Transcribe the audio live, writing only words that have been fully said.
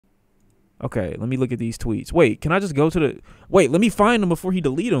Okay, let me look at these tweets. Wait, can I just go to the... Wait, let me find them before he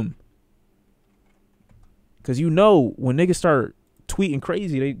delete them. Because you know when niggas start tweeting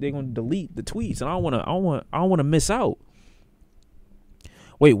crazy, they going to delete the tweets. And I don't want to miss out.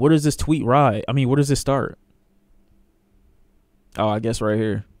 Wait, where does this tweet ride? I mean, where does this start? Oh, I guess right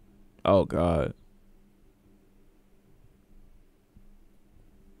here. Oh, God.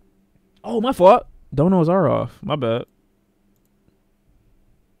 Oh, my fault. Donos are off. My bad.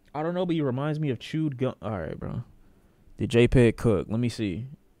 I don't know, but he reminds me of chewed gum. All right, bro. Did JPEG cook? Let me see.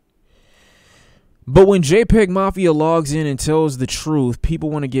 But when JPEGMAFIA logs in and tells the truth, people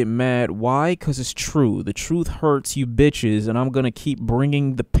want to get mad. Why? Because it's true. The truth hurts, you bitches, and I'm going to keep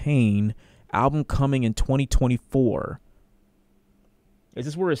bringing the pain. Album coming in 2024. Is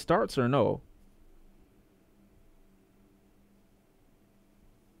this where it starts or no?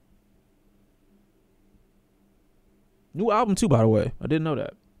 New album too, by the way. I didn't know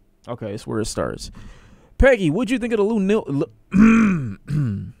that. Okay, it's where it starts. Peggy, what'd you think of the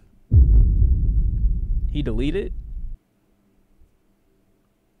He deleted?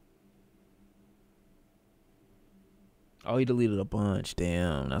 Oh, he deleted a bunch.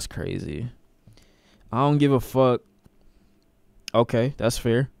 Damn, that's crazy. I don't give a fuck. Okay, that's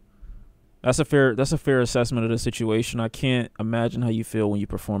fair. That's a fair assessment of the situation. I can't imagine how you feel when you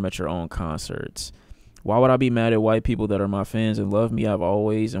perform at your own concerts. Why would I be mad at white people that are my fans and love me? I've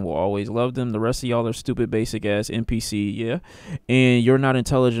always and will always love them. The rest of y'all are stupid, basic ass NPC, yeah. And you're not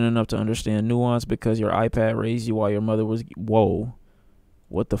intelligent enough to understand nuance because your iPad raised you while your mother was... Whoa.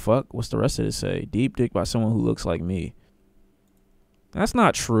 What the fuck? What's the rest of it say? Deep dick by someone who looks like me. That's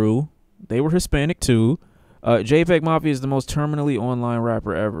not true. They were Hispanic too. JPEGMAFIA is the most terminally online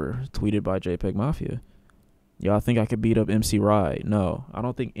rapper ever. Tweeted by JPEGMAFIA. Y'all think I could beat up MC Ride? No, I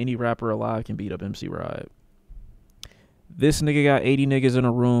don't think any rapper alive can beat up MC Ride. This nigga got 80 niggas in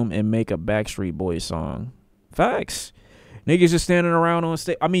a room and make a Backstreet Boys song. Facts. Niggas just standing around on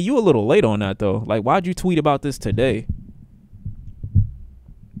stage. I mean, you a little late on that, though. Like, why'd you tweet about this today?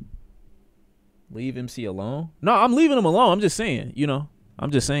 Leave MC alone? No, I'm leaving him alone. I'm just saying, you know.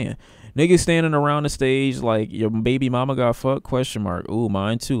 I'm just saying. Niggas standing around the stage like, your baby mama got fucked? Question mark. Ooh,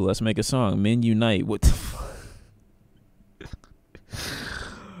 mine too. Let's make a song. Men unite. What the fuck?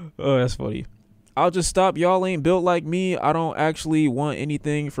 Oh, that's funny. I'll just stop. Y'all ain't built like me. I don't actually want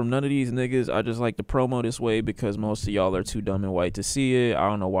anything from none of these niggas. I just like to promo this way because most of y'all are too dumb and white to see it. I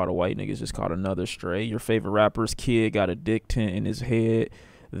don't know why the white niggas just caught another stray. Your favorite rapper's kid got a dick tent in his head,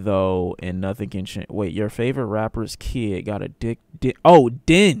 though, and nothing can change. Wait, your favorite rapper's kid got a dick oh,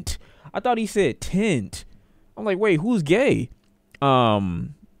 dent. I thought he said tent. I'm like, wait, who's gay? All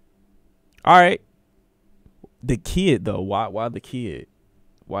right. The kid, though. Why the kid?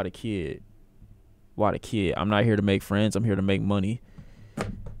 Why the kid? Why the kid? I'm not here to make friends. I'm here to make money.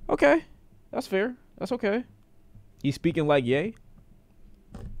 Okay. That's fair. That's okay. He's speaking like yay?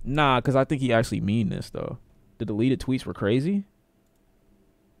 Nah, because I think he actually mean this, though. The deleted tweets were crazy.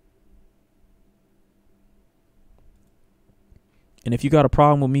 And if you got a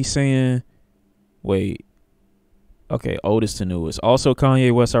problem with me saying, wait, okay, oldest to newest. Also,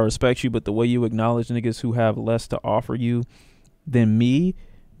 Kanye West, I respect you, but the way you acknowledge niggas who have less to offer you than me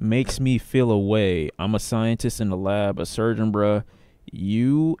makes me feel away. I'm a scientist in the lab, a surgeon, bruh.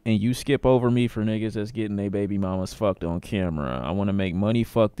 You skip over me for niggas that's getting their baby mamas fucked on camera. I want to make money.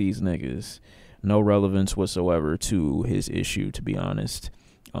 Fuck these niggas. No relevance whatsoever to his issue, to be honest.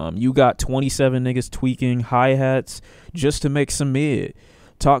 You got 27 niggas tweaking hi-hats just to make some mid.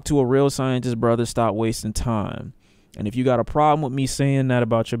 Talk to a real scientist, brother. Stop wasting time. And if you got a problem with me saying that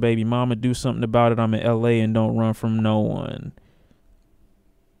about your baby mama, do something about it. I'm in LA and don't run from no one.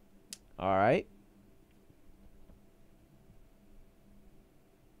 All right.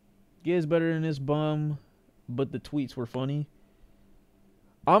 Gets better than this bum, but the tweets were funny.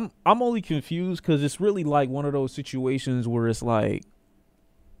 I'm only confused because it's really like one of those situations where it's like,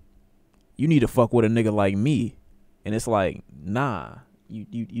 you need to fuck with a nigga like me. And it's like, nah,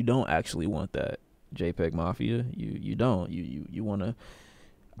 you don't actually want that, JPEGMAFIA. You don't. You want to,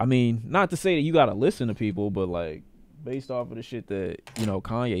 I mean, not to say that you got to listen to people, but like, based off of the shit that, you know,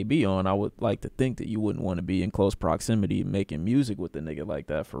 Kanye be on, I would like to think that you wouldn't want to be in close proximity making music with a nigga like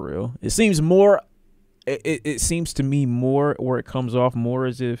that for real. It seems more, it seems to me more, or it comes off more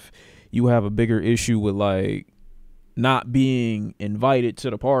as if you have a bigger issue with like not being invited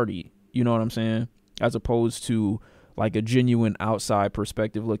to the party. You know what I'm saying? As opposed to like a genuine outside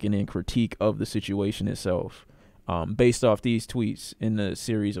perspective looking in critique of the situation itself, based off these tweets in the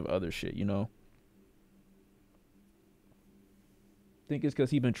series of other shit, you know? Think it's because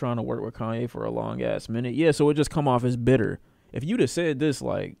he been trying to work with Kanye for a long ass minute. Yeah, so it just come off as bitter. If you'd have said this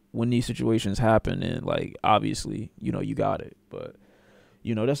like when these situations happen, and like obviously, you know, you got it. But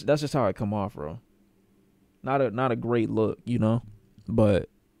you know, that's just how it come off, bro. Not a great look, you know. But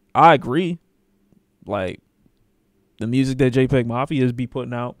I agree. Like the music that JPEGMAFIA has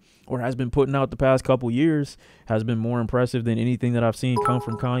putting out or has been putting out the past couple years has been more impressive than anything that I've seen come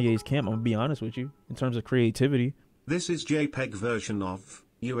from Kanye's camp. I'm gonna be honest with you in terms of creativity. This is JPEG version of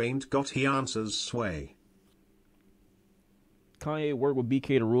You Ain't Got He Answers Sway. Kanye worked with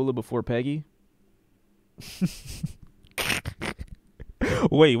BK the Ruler before Peggy.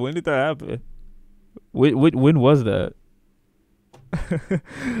 Wait, when did that happen? When was that?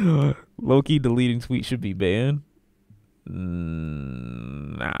 Low-key deleting tweets should be banned.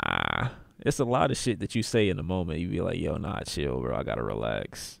 Nah. It's a lot of shit that you say in the moment. You be like, yo, nah, chill, bro. I gotta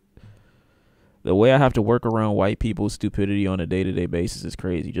relax. The way I have to work around white people's stupidity on a day-to-day basis is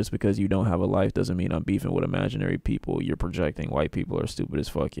crazy. Just because you don't have a life doesn't mean I'm beefing with imaginary people. You're projecting. White people are stupid as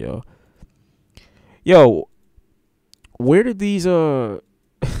fuck, yo. Yo, where did these then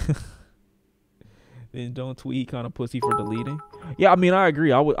don't tweet kind of pussy for deleting? Yeah, I mean, I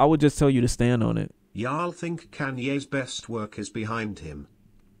agree. I would just tell you to stand on it. Y'all think Kanye's best work is behind him?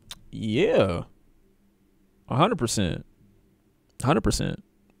 Yeah. 100%. 100%.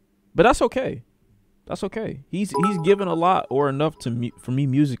 But that's okay. That's okay. He's given a lot or enough to me for me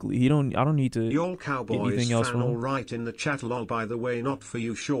musically. I don't need to Y'all get Cowboys anything else fan from him. alright in the chat. Lol, by the way, not for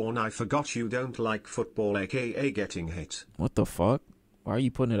you, Sean. I forgot you don't like football, aka getting hit. What the fuck? Why are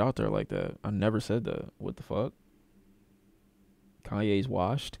you putting it out there like that? I never said that. What the fuck? Kanye's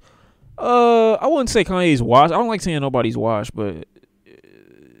washed. I wouldn't say Kanye's washed. I don't like saying nobody's washed, but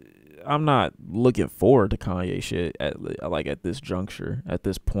I'm not looking forward to Kanye shit at this juncture, at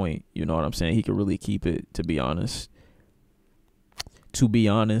this point. You know what I'm saying? He could really keep it, to be honest. To be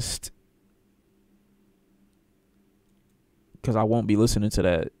honest. Because I won't be listening to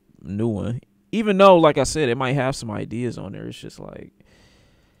that new one. Even though, like I said, it might have some ideas on there. It's just like,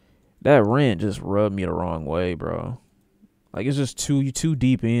 that rant just rubbed me the wrong way, bro. Like, it's just too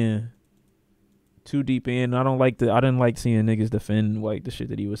deep in. Too deep in. I didn't like seeing niggas defend like the shit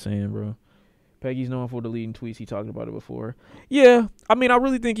that he was saying, bro. Peggy's known for deleting tweets. He talked about it before. Yeah, I mean, I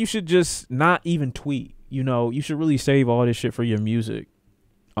really think you should just not even tweet. You know, you should really save all this shit for your music,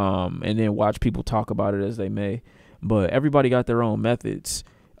 and then watch people talk about it as they may. But everybody got their own methods.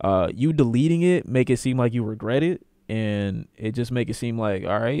 You deleting it make it seem like you regret it, and it just make it seem like,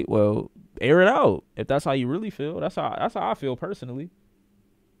 all right, well, air it out if that's how you really feel. That's how I feel personally.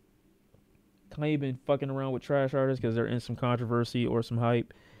 Kanye been fucking around with trash artists because they're in some controversy or some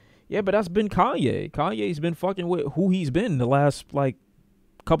hype. Yeah, but that's been Kanye. Kanye's been fucking with who he's been the last, like,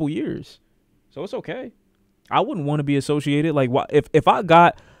 couple years. So it's okay. I wouldn't want to be associated. Like, if I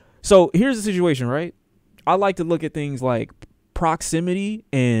got... So here's the situation, right? I like to look at things like proximity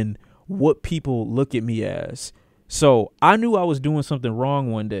and what people look at me as. So I knew I was doing something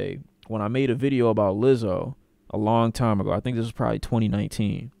wrong one day when I made a video about Lizzo a long time ago. I think this was probably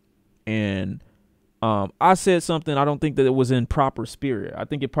 2019. And I said something, I don't think that it was in proper spirit. I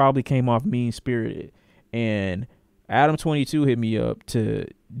think it probably came off mean-spirited. And Adam22 hit me up to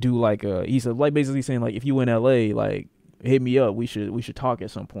do like he's like basically saying like, if you in LA, like hit me up. We should talk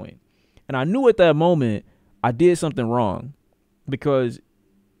at some point. And I knew at that moment I did something wrong, because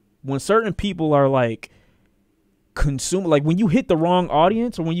when certain people are like like when you hit the wrong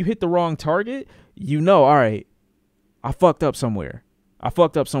audience or when you hit the wrong target, you know, all right, I fucked up somewhere.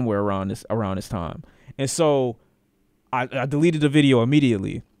 Around this time. And so I deleted the video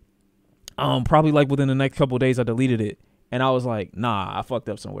immediately. Probably like within the next couple of days I deleted it. And I was like, nah, I fucked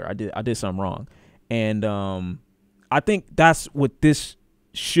up somewhere. I did something wrong. And I think that's what this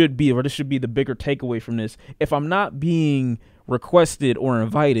should be, or this should be the bigger takeaway from this. If I'm not being requested or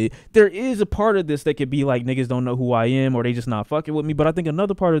invited, there is a part of this that could be like, niggas don't know who I am, or they just not fucking with me. But I think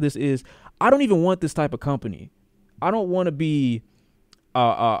another part of this is, I don't even want this type of company. I don't want to be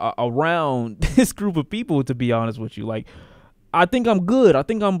around this group of people, to be honest with you. Like, I think I'm good. I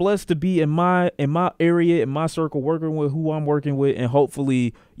think I'm blessed to be in my area, in my circle, working with who I'm working with, and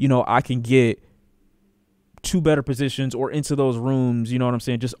hopefully, you know, I can get to better positions or into those rooms, you know what I'm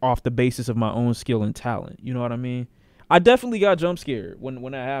saying, just off the basis of my own skill and talent. You know what I mean? I definitely got jump scared when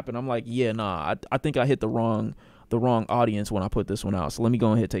that happened. I'm like, yeah, nah, I think I hit the wrong audience when I put this one out. So let me go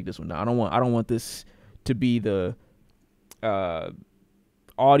ahead and take this one down. I don't want this to be the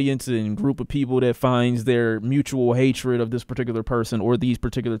audience and group of people that finds their mutual hatred of this particular person or these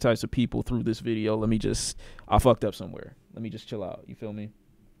particular types of people through this video. I fucked up somewhere. Let me just chill out. You feel me?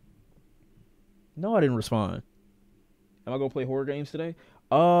 No, I didn't respond. Am I gonna play horror games today?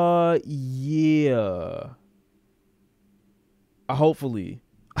 Yeah. Hopefully.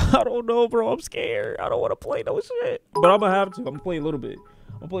 I don't know, bro. I'm scared. I don't want to play no shit. But I'm going to have to. I'm going to play a little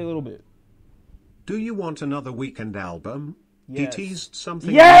bit. Do you want another weekend album? Yes. He teased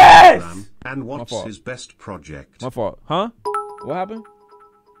something Yes! on Instagram, and what's his best project? My fault. Huh? What happened?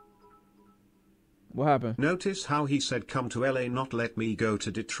 What happened? Notice how he said come to LA, not let me go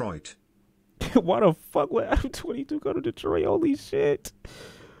to Detroit. Why the fuck would Adam 22 go to Detroit? Holy shit.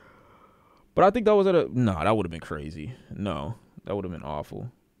 But I think that was at a... Nah, that would have been crazy. No, that would have been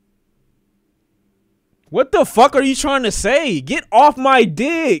awful. What the fuck are you trying to say? Get off my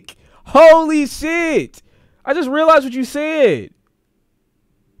dick. Holy shit. I just realized what you said.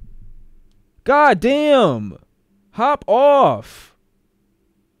 God damn. Hop off.